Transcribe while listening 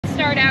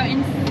start out in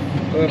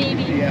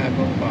maybe? Yeah,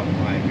 go about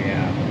 5,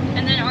 yeah.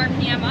 And then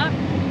RPM up?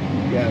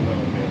 Yeah, a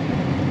little bit.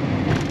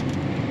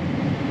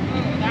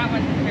 Oh, that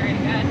wasn't very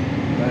good.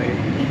 I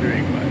hit the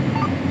steering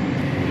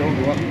button. Don't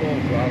go up full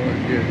throttle.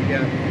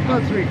 Yeah,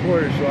 about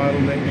 3/4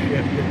 throttle, then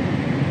shift it.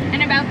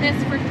 And about this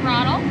for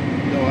throttle?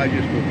 No, I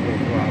just go full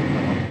throttle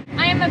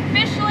now. I am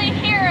officially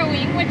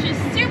harrowing, which is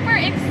super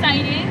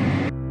exciting.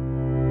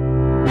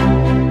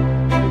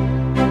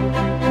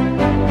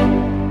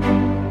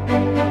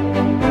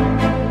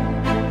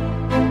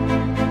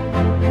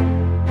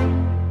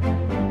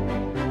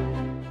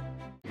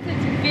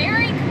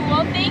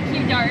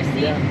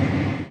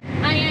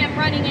 I am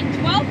running in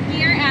 12th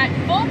gear at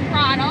full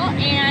throttle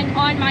and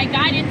on my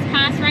guidance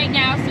pass right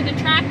now, so the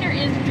tractor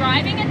is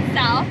driving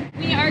itself.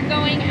 We are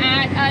going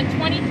at a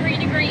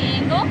 23-degree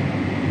angle.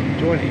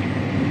 20.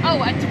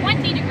 Oh, a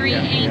 20-degree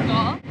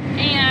angle.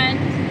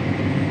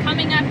 And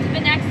coming up to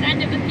the next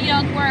end of the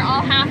field where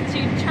I'll have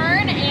to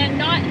turn and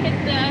not hit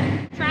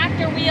the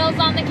tractor wheels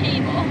on the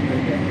cable.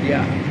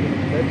 Yeah,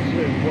 that's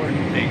the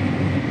important thing.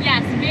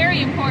 Yes,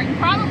 very important.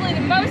 Probably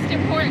the most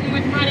important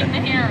with running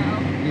the Harrow.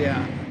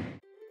 Yeah.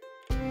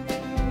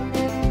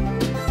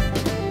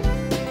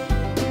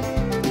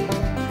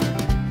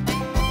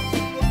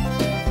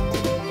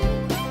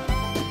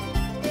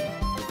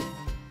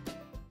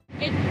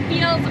 It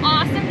feels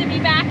awesome to be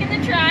back in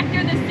the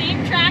tractor, the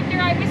same tractor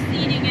I was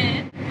seating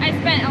in. I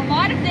spent a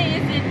lot of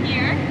days in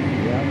here.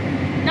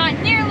 Yeah.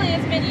 Not nearly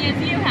as many as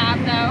you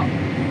have, though.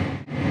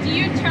 Do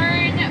you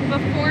turn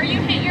before you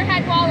hit your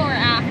head wall or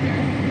after?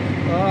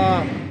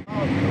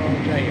 I'll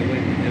tell you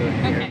when to do it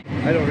here. Okay.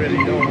 I don't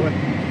really know what.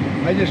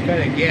 I just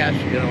kind of guess,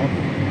 you know.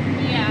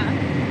 Yeah.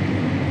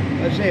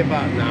 Let's say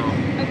about now.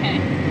 Okay.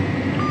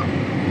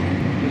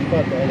 Just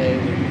about that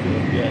angle you do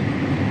it yet.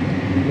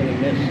 You're going to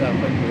miss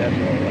something, but that's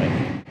all right.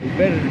 It's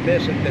better to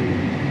miss it than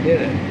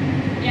hit it.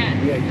 Yeah.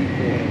 Yeah, keep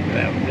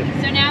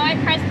going. So now I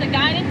press the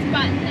guidance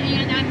button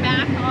and I'm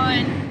back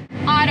on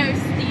auto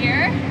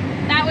steer.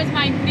 That was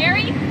my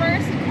very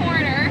first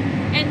corner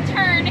and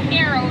turn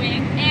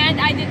harrowing, and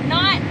I did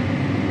not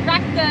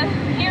wreck the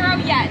Harrow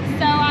yet,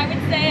 so I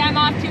would say I'm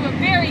off to a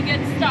very good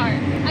start.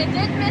 I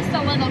did miss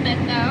a little bit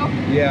though.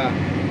 Yeah.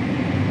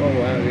 Oh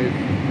wow.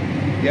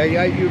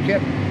 Yeah, you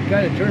kept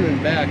kind of turning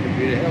back. If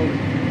you'd held it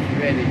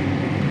steady,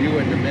 you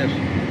wouldn't have missed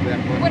that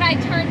much. Would I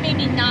turn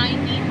maybe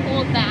 90,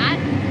 hold that?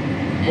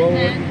 Well,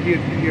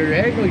 your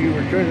angle you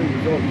were turning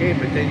was okay,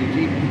 but then you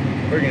keep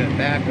bringing it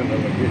back a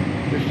little bit.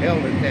 Just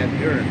held it that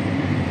turn.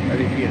 I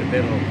think you'd have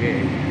been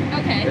okay.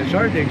 Okay. It's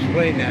hard to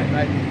explain that.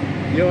 I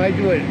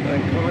do it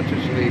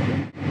unconsciously,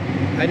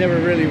 but I never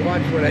really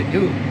watch what I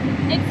do.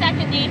 It's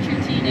second nature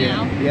to you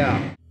now. Yeah.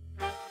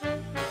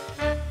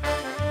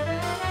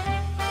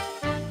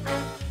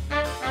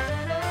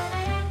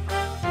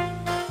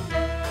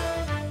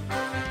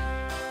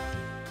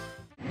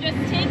 Just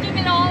taking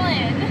it all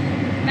in,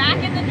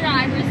 back in the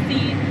driver's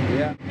seat.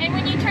 Yeah. And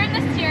when you turn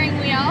the steering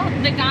wheel,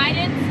 the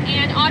guidance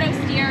and auto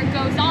steer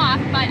goes off,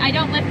 but I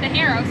don't lift the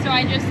Harrow, so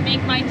I just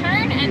make my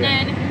turn and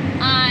then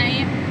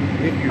I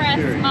press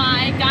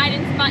my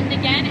guidance button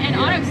again and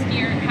auto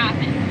steer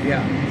happens.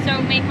 Yeah.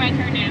 So make my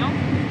turn now.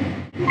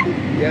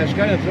 Yeah, it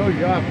kind of throws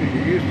you off because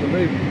you're used to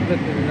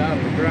lifting it out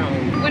of the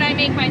ground. Would I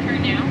make my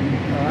turn now?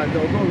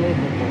 No, go a little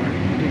bit more.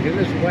 Because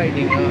it's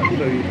widening up,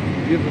 so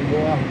you can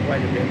go off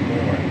quite a bit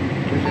more.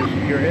 Because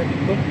your head,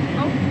 oh,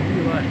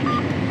 you lost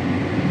your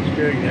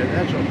steering there.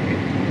 That's okay.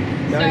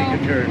 Now you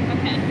can turn.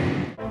 Okay.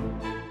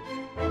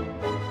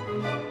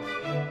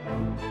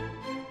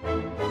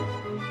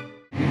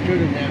 You turn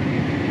it down,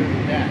 you can turn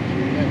it that. So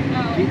you have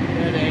to keep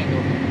that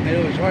angle. I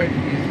know it's hard.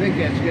 You think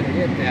that's going to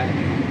hit that.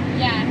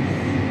 Yes.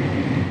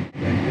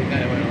 Yeah, you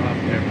kind of went off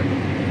there, but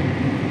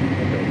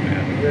it don't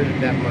matter. There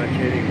isn't that much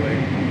anyway.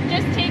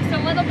 Just takes a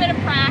little bit of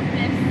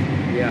practice.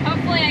 Yeah.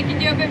 Hopefully I can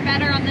do a bit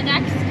better on the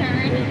next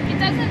turn. Yeah. It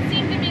doesn't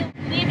seem to be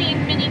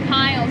leaving many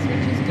piles,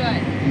 which is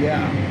good.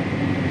 Yeah.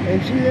 And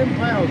see, them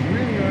piles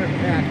really aren't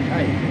packed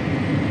tight.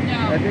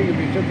 No. I think if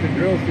you took the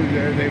drill through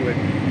there, they would...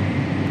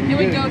 It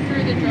would go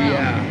through the drill.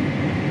 Yeah.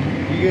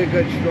 You get a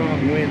good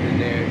strong wind in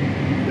there,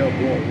 they'll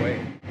blow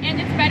away. And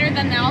it's better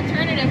than the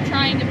alternative,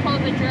 trying to pull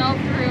the drill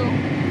through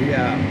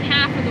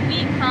half of the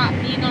wheat crop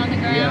being on the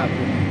ground. Yeah,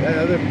 that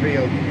other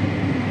field,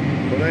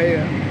 when I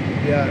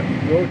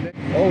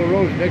all the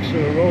roads next to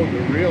the road were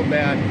real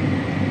bad.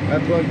 I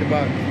plugged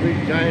about 3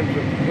 times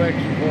with the flex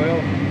coil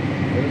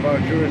and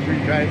about 2 or 3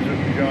 times with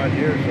the John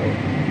Deere, so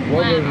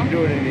one wasn't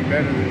doing any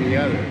better than the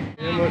other.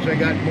 And once I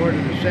got more to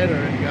the center,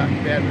 it got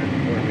better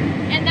for me.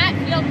 And that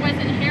field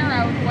wasn't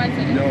harrowed, was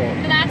it? No.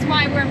 So that's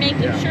why we're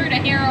making sure to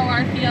harrow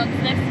our fields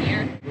this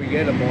year. We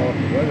get them all if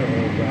the weather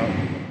holds out.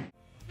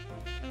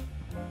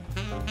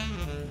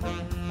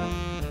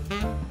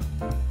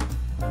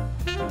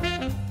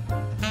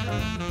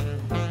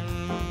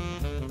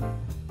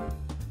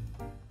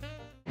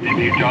 Did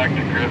you talk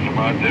to Chris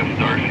about this,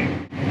 Darcy?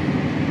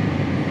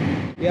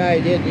 Yeah, I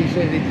did. He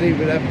said he'd leave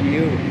it up to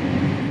you.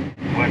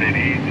 What did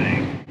he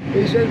think?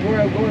 He says where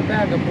I'm going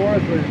back and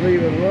forth was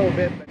leaving a little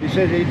bit, but he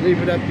said he'd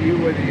leave it up to you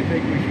whether you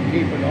think we should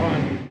keep it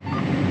on.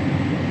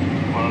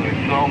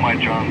 so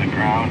much on the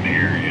ground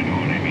here, you know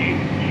what I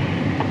mean?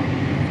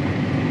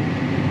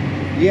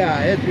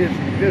 Yeah, it's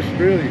just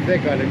really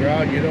thick on the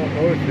ground. You don't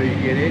notice till you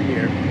get in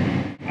here.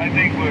 I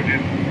think we'll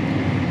just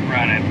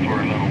run it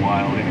for a little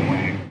while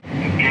anyway.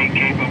 Is Kate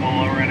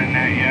capable of running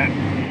that yet?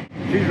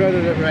 She's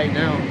running it right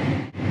now.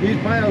 These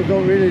piles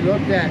don't really look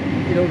that,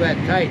 that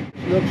tight.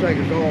 It looks like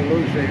it's all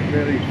loose. They're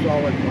really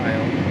solid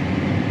piles.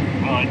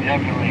 Well, it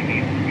definitely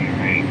needs to be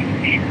right,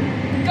 for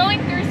sure. Going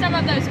through some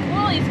of those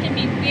coulees can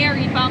be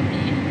very bumpy.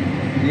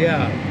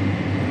 Yeah.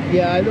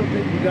 Yeah, I don't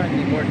think we got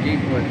any more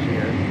deep ones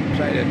here.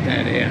 Right at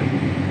that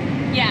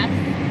end. Yes.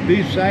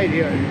 These side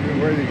here,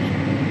 where these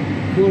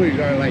coulees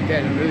are like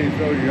that, it really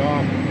throws you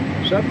off.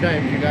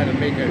 Sometimes you got to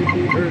make a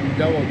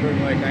double turn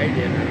like I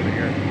did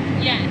earlier.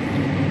 Yes.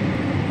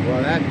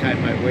 Well, that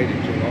time I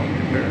waited too long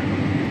to turn.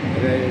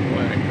 And I didn't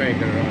want to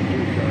crank it around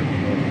too sharp.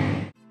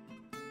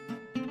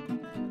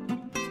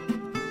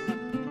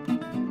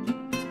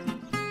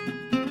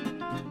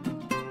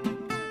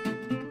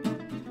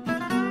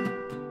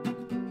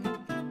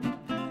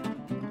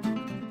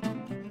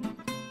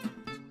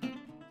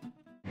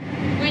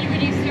 When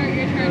would you start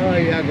your turn? Oh,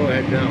 yeah, go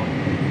ahead now.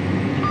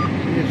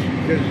 Just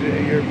because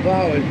your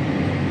plow is,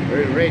 or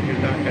the rake is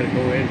not going to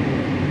go in.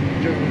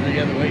 Turn it the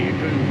other way, you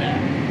turn it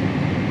back.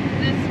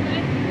 This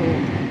way? Oh,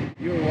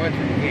 you were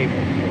watching the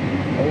cable.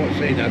 I won't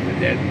say nothing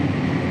then.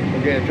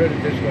 Okay, turn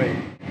it this way.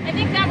 I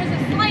think that was a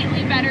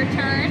slightly better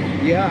turn.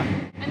 Yeah.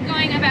 I'm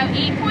going about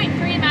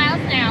 8.3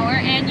 miles an hour,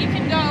 and you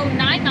can go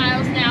 9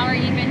 miles an hour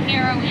even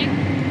harrowing.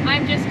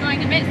 I'm just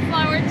going a bit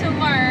slower to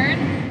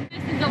learn.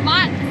 This is a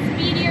lot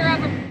speedier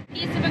of a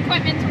piece of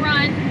equipment to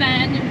run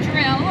than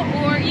drill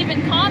or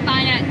even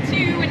combine at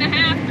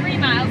 2.5, 3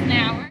 miles an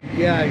hour.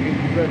 Yeah, you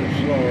can run it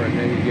slower and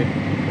then you get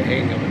the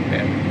hang of it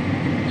better.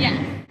 Yes.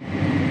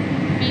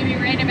 Maybe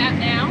right about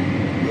now.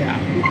 Yeah.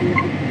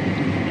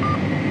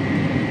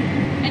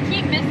 I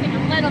keep missing a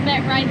little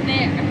bit right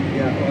there.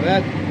 Yeah, well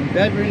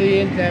that really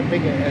ain't that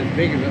big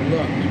as it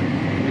looks.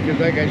 Because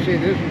like I say,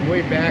 this is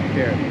way back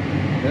there.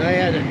 And I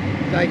had it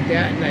like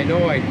that and I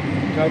know I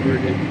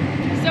covered it.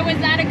 So was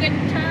that a good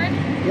turn?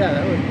 Yeah,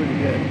 that was pretty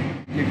good.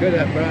 You could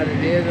have brought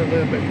it in a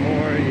little bit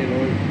more,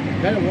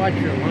 kind of watch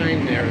your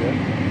line there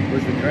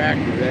with the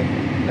tractor.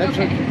 That's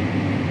okay.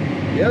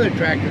 The other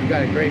tractor's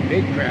got a great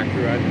big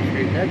tractor on the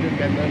street. That just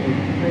got a little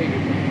thing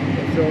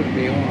that throws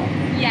me off.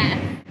 Yes.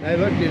 I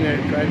looked in there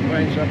to try to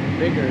find something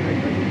bigger and I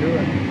couldn't do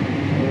it.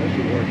 So this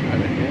will work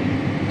on it, man.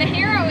 The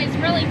Harrow is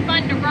really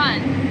fun to run.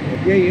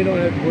 Yeah, you don't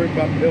have to worry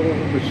about filling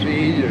it with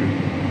seed or...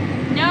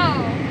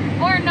 No.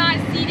 Or not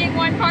seeding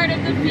one part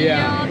of the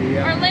field,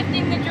 or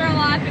lifting the drill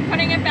up and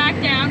putting it back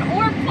down,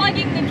 or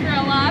plugging the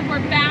drill up or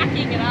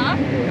backing it up.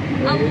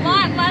 Yeah. A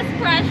lot less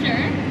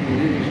pressure.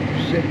 You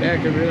just sit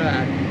back and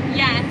relax.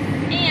 Yes,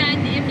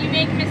 and if you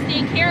make a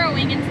mistake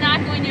harrowing, it's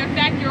not going to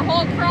affect your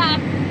whole crop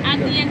at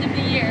the end of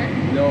the year.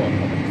 No.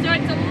 So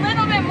it's a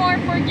little bit more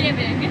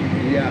forgiving.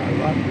 Yeah, a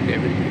lot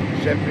forgiving.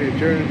 Except for you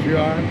turn it too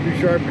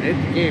sharp and hit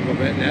the cable,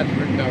 then that's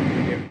for not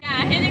forgiving.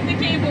 Yeah, hitting the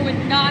cable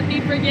would not be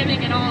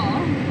forgiving at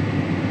all.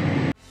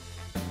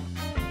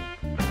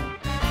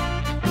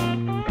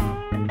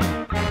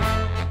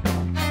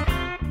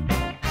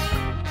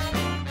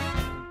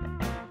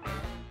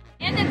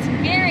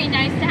 Very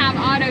nice to have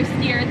auto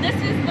steer. This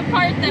is the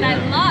part that I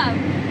love.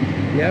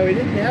 Yeah, we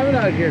didn't have it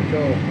out here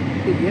till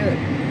we did.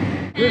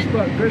 Chris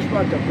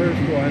bought the first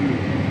one,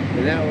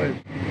 and that was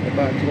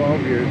about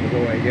 12 years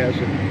ago, I guess.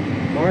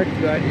 And Mark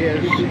got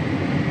his.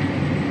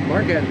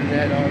 Mark hasn't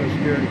had auto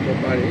steer until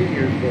about 8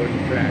 years ago in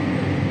the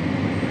tractor.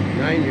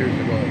 9 years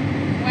ago.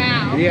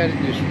 Wow. He had it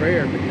in the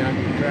sprayer, but not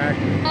in the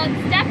tractor. Well,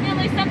 it's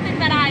definitely something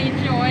that I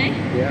enjoy.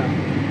 Yeah.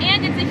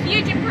 And it's a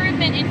huge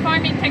improvement in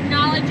farming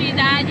technology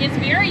that is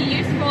very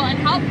useful and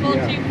helpful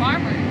to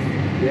farmers.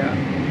 Yeah.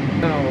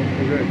 Now,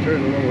 we're going to turn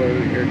a little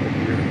early here because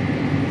you're...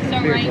 So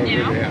right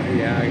now?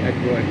 Yeah, I'd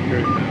go ahead and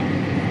turn now.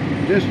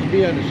 Just to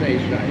be on the safe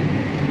side.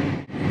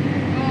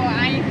 Oh,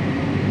 I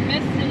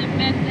missed it a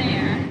bit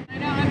there. I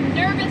know, I'm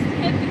nervous to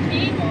hit the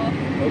cable.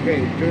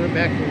 Okay, turn it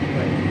back this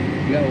way.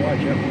 You got to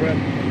watch up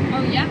front.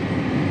 Oh, yeah?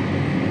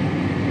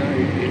 No,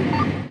 you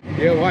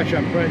got to watch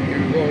up front. You're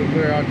going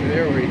clear out to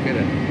there where you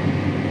could have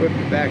whipped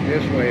it back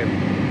this way and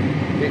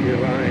hit your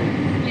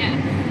line.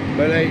 Yes.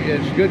 But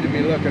it's good to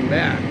be looking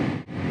back.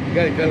 You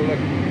got to look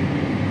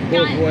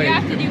both ways. You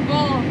have to do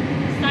both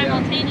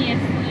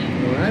simultaneously.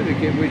 When I was a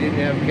kid, we didn't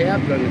have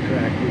cabs on the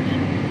tractors.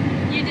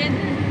 You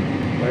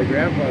didn't? My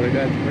grandfather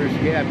got the first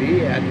cab he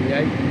had,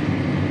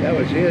 and that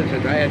was his,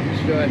 and I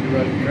still had to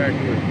run the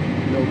tractor with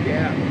no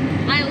cab.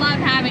 I love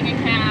having a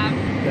cab.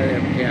 Got to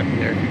have a cab in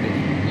air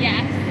conditioning.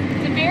 Yes.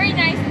 It's a very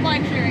nice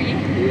luxury.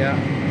 Yeah.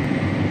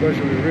 Of course,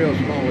 it was real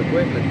small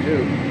equipment,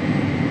 too.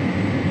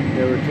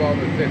 There were 12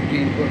 and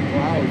 15-foot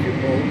plows you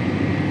pulled.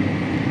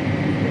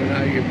 And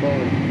now you're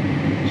pulling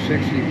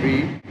 60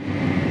 feet.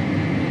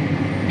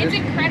 It's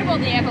incredible,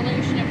 the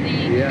evolution of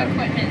the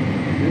equipment.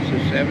 This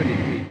is 70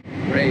 feet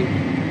rake.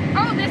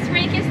 Oh, this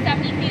rake is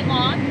 70 feet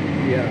long?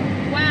 Yeah.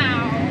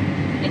 Wow.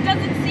 It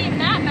doesn't seem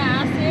that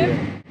massive.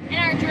 And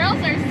our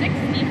drills are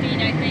 60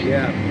 feet, I think.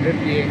 Yeah,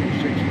 58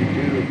 and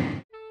 62.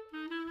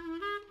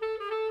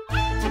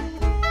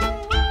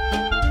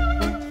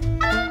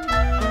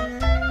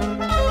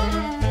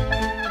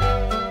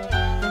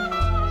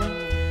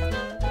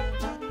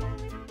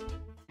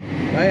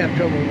 I have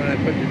trouble when I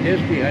put the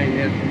disc behind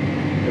this,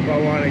 if I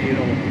want to, you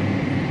know,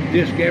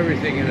 disc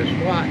everything in a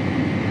spot,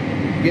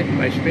 getting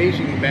my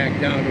spacing back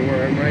down to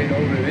where I'm right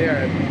over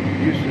there. I'm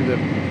used to the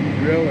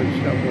drill and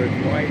stuff where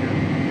it's wider.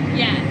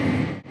 Yes.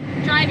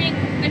 Driving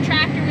the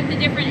tractor with the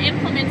different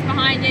implements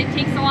behind it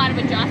takes a lot of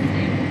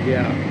adjusting.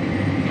 Yeah.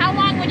 How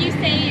long would you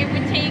say it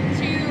would take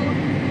to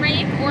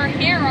rake or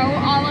harrow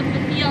all of the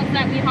fields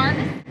that we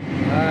harvest?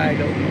 I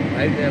don't know.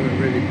 I've never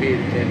really paid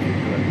attention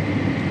to it.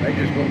 I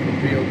just go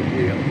from field to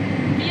field.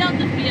 Field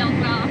to field,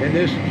 well. And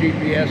this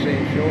GPS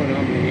ain't showing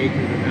how many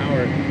acres an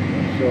hour,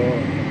 so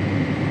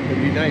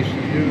it'd be nice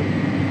to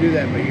do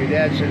that. But your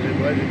dad says it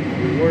was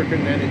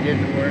working, then it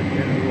didn't work,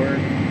 then it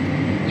worked.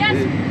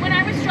 Yes, when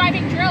I was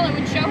driving drill, it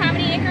would show how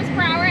many acres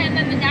per hour, and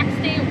then the next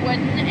day it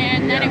wouldn't,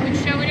 and then it would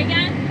show it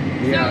again.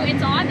 Yeah. So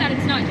it's odd that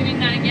it's not doing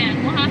that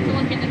again. We'll have to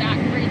look into that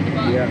and read the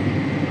book. Yeah.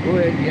 Go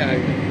ahead, yeah,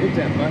 hit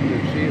that button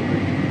and see if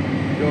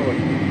it's showing.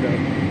 The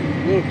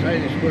little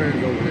tiny squares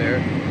over there,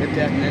 hit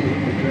that and then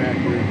hit the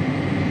tractor.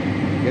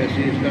 Yeah,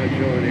 see, it's not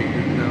showing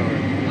acres an hour.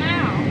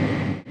 Wow.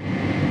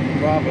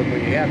 Problem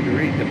when you have to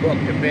read the book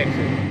to fix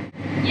it.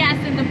 Yes,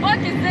 and the book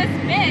is this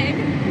big.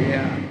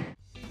 Yeah.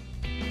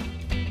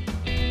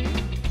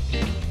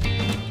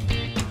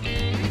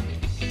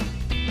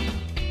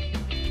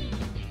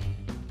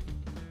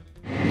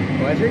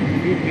 Well, I think the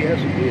GPS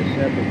would be a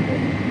separate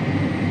book.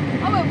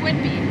 Oh, it would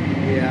be.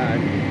 Yeah.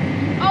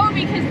 Oh,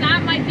 because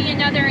that might be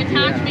another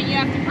attachment you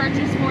have to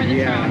purchase for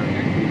the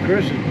tractor.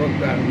 Chris's book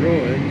got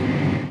ruined.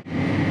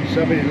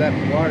 Somebody left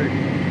water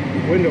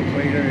window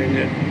cleaner in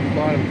the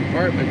bottom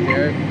compartment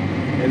there,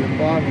 and the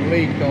bottom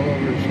leaked all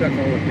over and stuck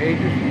all the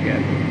pages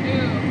together.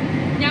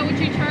 Ooh. Now, would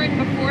you turn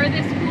before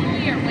this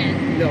coolie or when?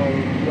 No,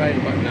 right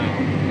about now.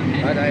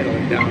 Okay. I'd idle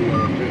it down a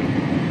little too.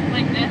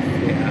 Like this?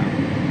 Yeah.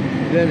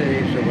 Then it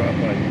ain't so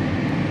rough on you.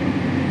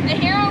 The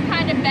harrow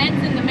kind of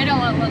bends in the middle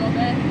a little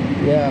bit.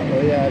 Yeah,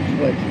 well, yeah, it's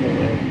flexible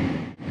there.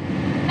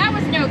 That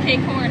was an okay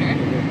corner.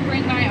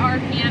 Bring my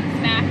RPMs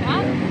back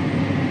up.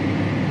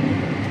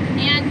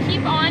 Yeah. And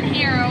keep on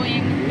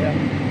harrowing. Yeah.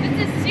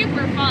 This is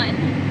super fun.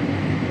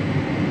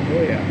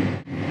 Oh, yeah.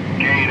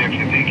 Kate, if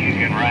you think you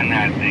can run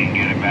that thing,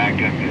 get it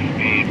back up to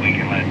speed, we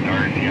can let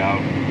Darcy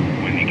out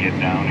when you get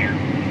down here.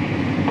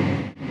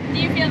 Do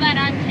you feel that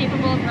I'm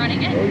capable of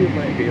running it? Oh, you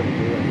might be able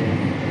to run that.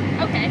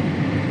 Okay.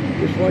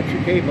 Just once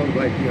you're capable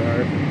like you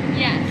are.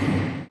 Yes.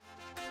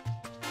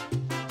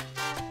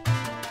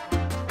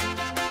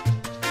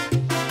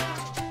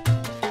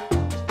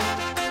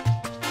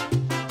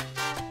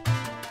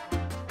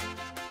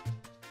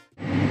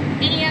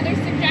 Any other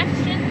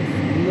suggestions?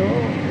 No,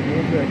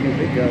 nothing I can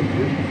think of.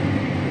 Just,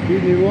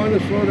 if you want to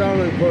slow down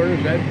on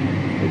corners,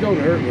 it don't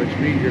hurt what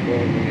speed you're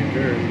going when you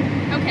turn.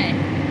 Okay.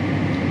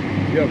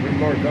 You'll be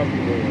more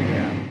comfortable with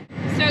that.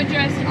 So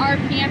just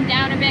RPM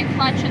down a bit,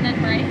 clutch, and then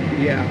brake?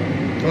 Yeah,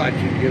 clutch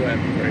it, you'll have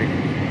to brake.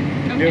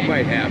 Okay. You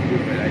might have to,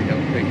 but I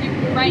don't think you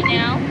will. Right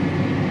now?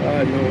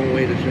 No,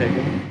 wait a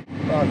second.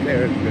 Oh,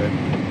 there it's good.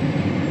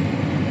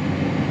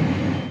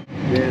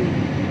 Then,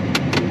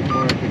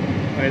 mark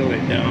it, idle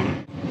it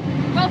down.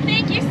 Well,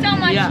 thank you so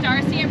much, Yeah.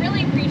 Darcy. I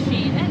really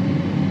appreciate it.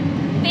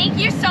 Thank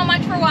you so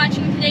much for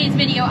watching today's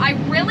video. I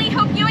really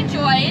hope you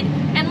enjoyed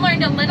and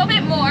learned a little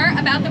bit more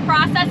about the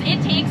process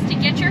it takes to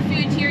get your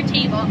food to your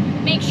table.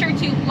 Make sure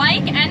to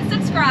like and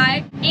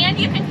subscribe, and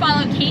you can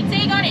follow Kate's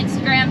Egg on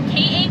Instagram,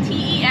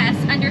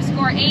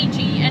 KATES_AG,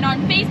 and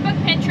on Facebook,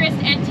 Pinterest,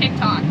 and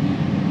TikTok.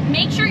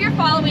 Make sure you're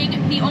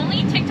following the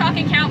only TikTok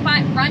account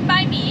run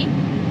by me,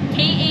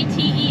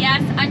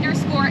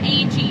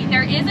 KATES_AG.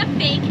 There is a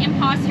fake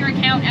imposter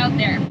account out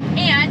there.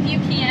 And you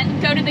can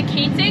go to the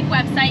Kate's Egg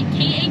website,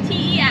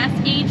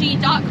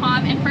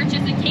 KATESAG.com, and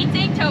purchase a Kate's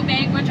Egg tote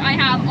bag, which I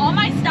have all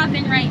my stuff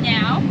in right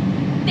now.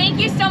 Thank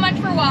you so much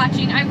for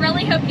watching. I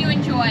really hope you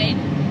enjoyed.